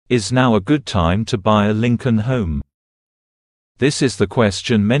Is now a good time to buy a Lincoln home? This is the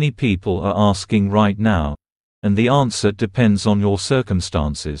question many people are asking right now, and the answer depends on your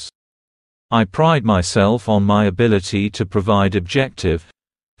circumstances. I pride myself on my ability to provide objective,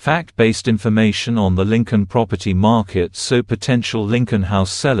 fact-based information on the Lincoln property market so potential Lincoln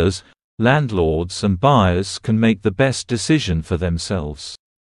house sellers, landlords and buyers can make the best decision for themselves.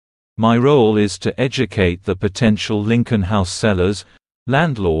 My role is to educate the potential Lincoln house sellers,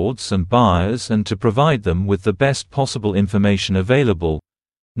 landlords and buyers and to provide them with the best possible information available,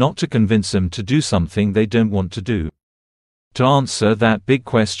 not to convince them to do something they don't want to do. To answer that big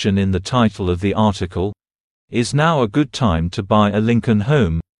question in the title of the article, is now a good time to buy a Lincoln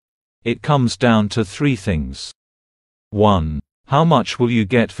home? It comes down to three things. 1. How much will you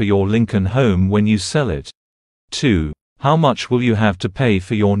get for your Lincoln home when you sell it? 2. How much will you have to pay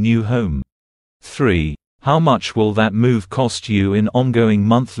for your new home? 3. How much will that move cost you in ongoing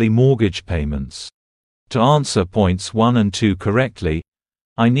monthly mortgage payments? To answer points 1 and 2 correctly,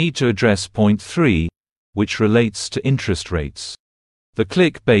 I need to address point 3, which relates to interest rates. The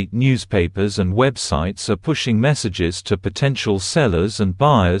clickbait newspapers and websites are pushing messages to potential sellers and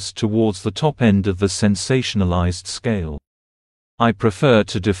buyers towards the top end of the sensationalized scale. I prefer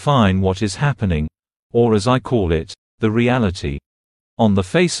to define what is happening, or as I call it, the reality. On the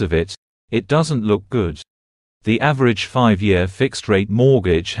face of it, it doesn't look good. The average 5-year fixed-rate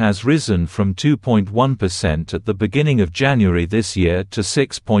mortgage has risen from 2.1% at the beginning of January this year to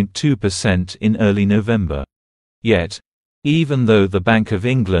 6.2% in early November. Yet, even though the Bank of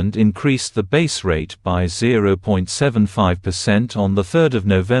England increased the base rate by 0.75% on the 3rd of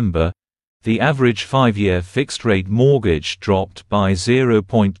November, the average 5-year fixed-rate mortgage dropped by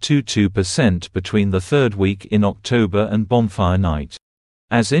 0.22% between the third week in October and bonfire night.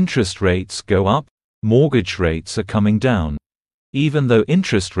 As interest rates go up, mortgage rates are coming down, even though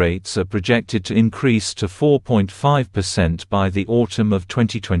interest rates are projected to increase to 4.5% by the autumn of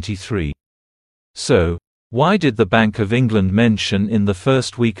 2023. So, why did the Bank of England mention in the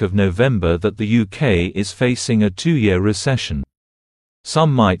first week of November that the UK is facing a 2-year recession?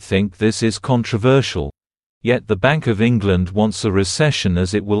 Some might think this is controversial, yet the Bank of England wants a recession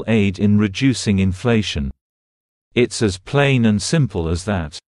as it will aid in reducing inflation. It's as plain and simple as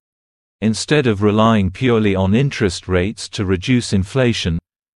that. Instead of relying purely on interest rates to reduce inflation,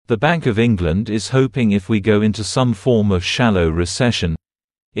 the Bank of England is hoping if we go into some form of shallow recession,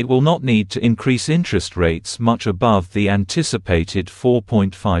 it will not need to increase interest rates much above the anticipated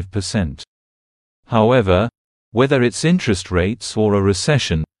 4.5%. However, whether it's interest rates or a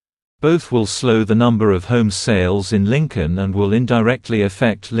recession, both will slow the number of home sales in Lincoln and will indirectly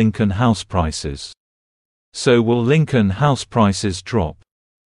affect Lincoln house prices. So will Lincoln house prices drop?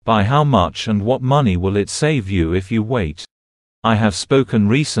 By how much and what money will it save you if you wait? I have spoken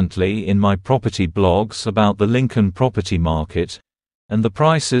recently in my property blogs about the Lincoln property market, and the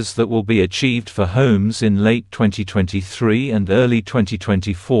prices that will be achieved for homes in late 2023 and early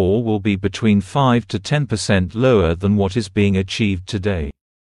 2024 will be between 5 to 10% lower than what is being achieved today.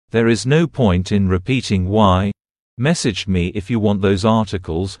 There is no point in repeating why. Message me if you want those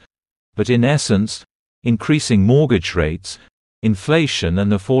articles, but in essence, increasing mortgage rates, inflation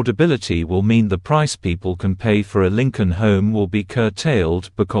and affordability will mean the price people can pay for a Lincoln home will be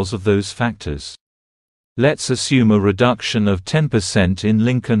curtailed because of those factors. Let's assume a reduction of 10% in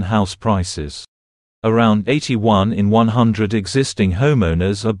Lincoln house prices. Around 81 in 100 existing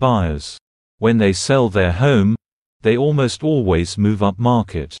homeowners are buyers. When they sell their home, they almost always move up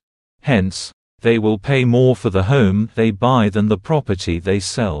market. Hence, they will pay more for the home they buy than the property they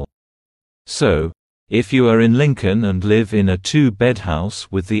sell. So, if you are in Lincoln and live in a 2-bed house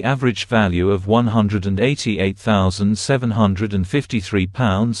with the average value of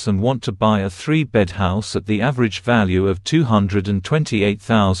 £188,753 and want to buy a 3-bed house at the average value of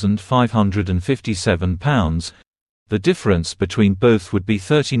 £228,557, the difference between both would be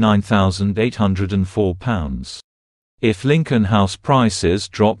 £39,804. If Lincoln house prices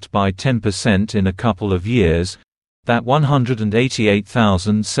dropped by 10% in a couple of years, that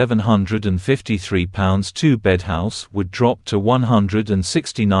 £188,753 2-bed house would drop to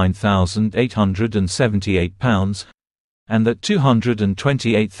 £169,878, and that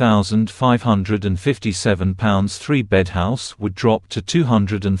 £228,557 3-bed house would drop to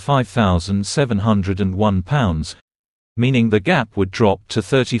 £205,701, meaning the gap would drop to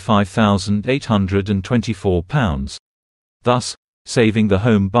 £35,824, thus saving the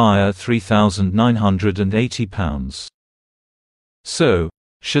home buyer £3,980. So,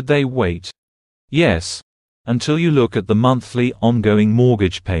 should they wait? Yes, until you look at the monthly ongoing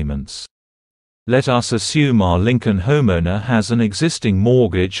mortgage payments. Let us assume our Lincoln homeowner has an existing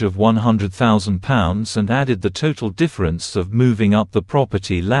mortgage of £100,000 and added the total difference of moving up the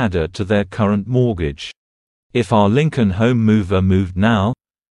property ladder to their current mortgage. If our Lincoln home mover moved now,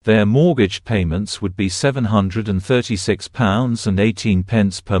 their mortgage payments would be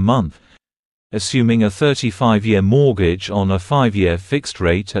 £736.18 per month, assuming a 35-year mortgage on a 5-year fixed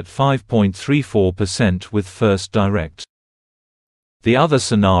rate at 5.34% with First Direct. The other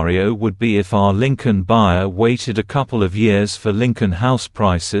scenario would be if our Lincoln buyer waited a couple of years for Lincoln house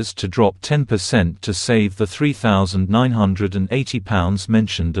prices to drop 10% to save the £3,980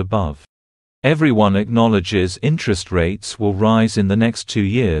 mentioned above. Everyone acknowledges interest rates will rise in the next 2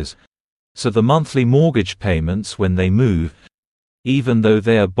 years, so the monthly mortgage payments when they move, even though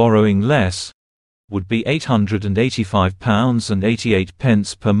they are borrowing less, would be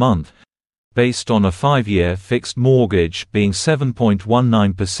 £885.88 per month, based on a 5-year fixed mortgage being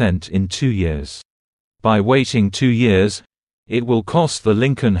 7.19% in 2 years. By waiting 2 years, it will cost the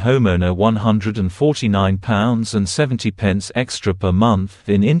Lincoln homeowner £149.70 extra per month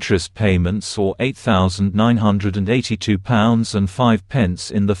in interest payments or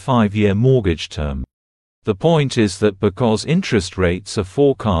 £8,982.05 in the 5-year mortgage term. The point is that because interest rates are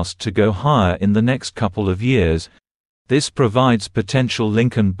forecast to go higher in the next couple of years, this provides potential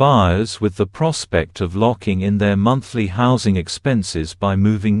Lincoln buyers with the prospect of locking in their monthly housing expenses by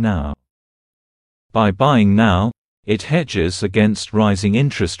moving now. By buying now, it hedges against rising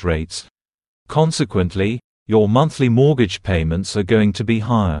interest rates. Consequently, your monthly mortgage payments are going to be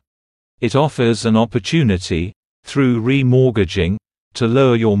higher. It offers an opportunity, through remortgaging, to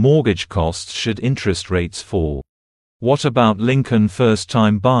lower your mortgage costs should interest rates fall. What about Lincoln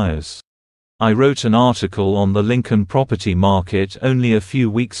first-time buyers? I wrote an article on the Lincoln property market only a few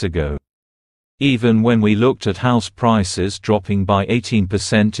weeks ago. Even when we looked at house prices dropping by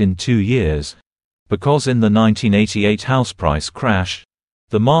 18% in 2 years, because in the 1988 house price crash,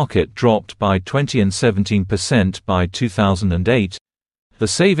 the market dropped by 20 and 17% by 2008, the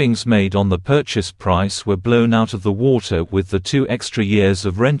savings made on the purchase price were blown out of the water with the 2 extra years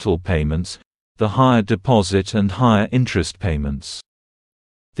of rental payments, the higher deposit and higher interest payments.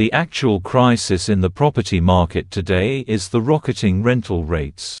 The actual crisis in the property market today is the rocketing rental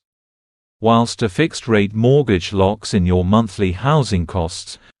rates. Whilst a fixed-rate mortgage locks in your monthly housing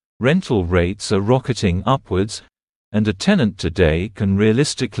costs, rental rates are rocketing upwards, and a tenant today can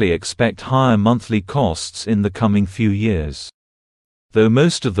realistically expect higher monthly costs in the coming few years. Though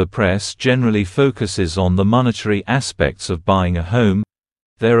most of the press generally focuses on the monetary aspects of buying a home,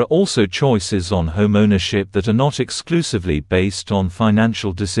 there are also choices on homeownership that are not exclusively based on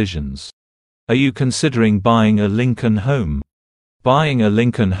financial decisions. Are you considering buying a Lincoln home? Buying a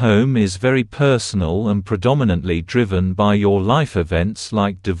Lincoln home is very personal and predominantly driven by your life events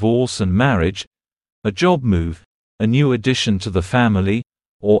like divorce and marriage, a job move, a new addition to the family,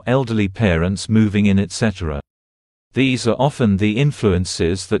 or elderly parents moving in, etc. These are often the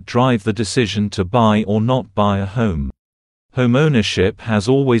influences that drive the decision to buy or not buy a home. Homeownership has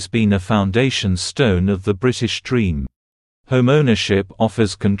always been a foundation stone of the British dream. Homeownership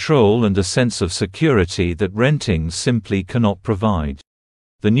offers control and a sense of security that renting simply cannot provide.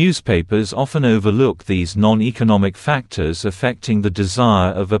 The newspapers often overlook these non-economic factors affecting the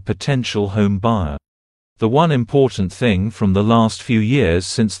desire of a potential home buyer. The one important thing from the last few years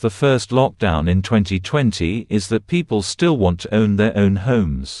since the first lockdown in 2020 is that people still want to own their own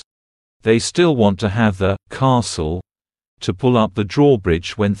homes. They still want to have the castle to pull up the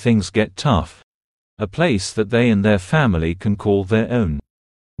drawbridge when things get tough. A place that they and their family can call their own.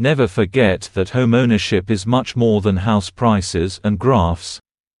 Never forget that homeownership is much more than house prices and graphs.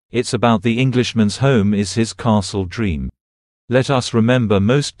 It's about the Englishman's home is his castle dream. Let us remember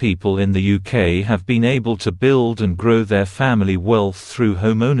most people in the UK have been able to build and grow their family wealth through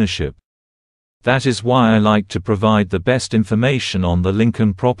homeownership. That is why I like to provide the best information on the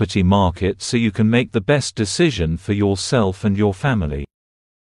Lincoln property market so you can make the best decision for yourself and your family.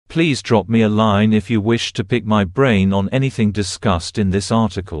 Please drop me a line if you wish to pick my brain on anything discussed in this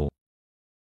article.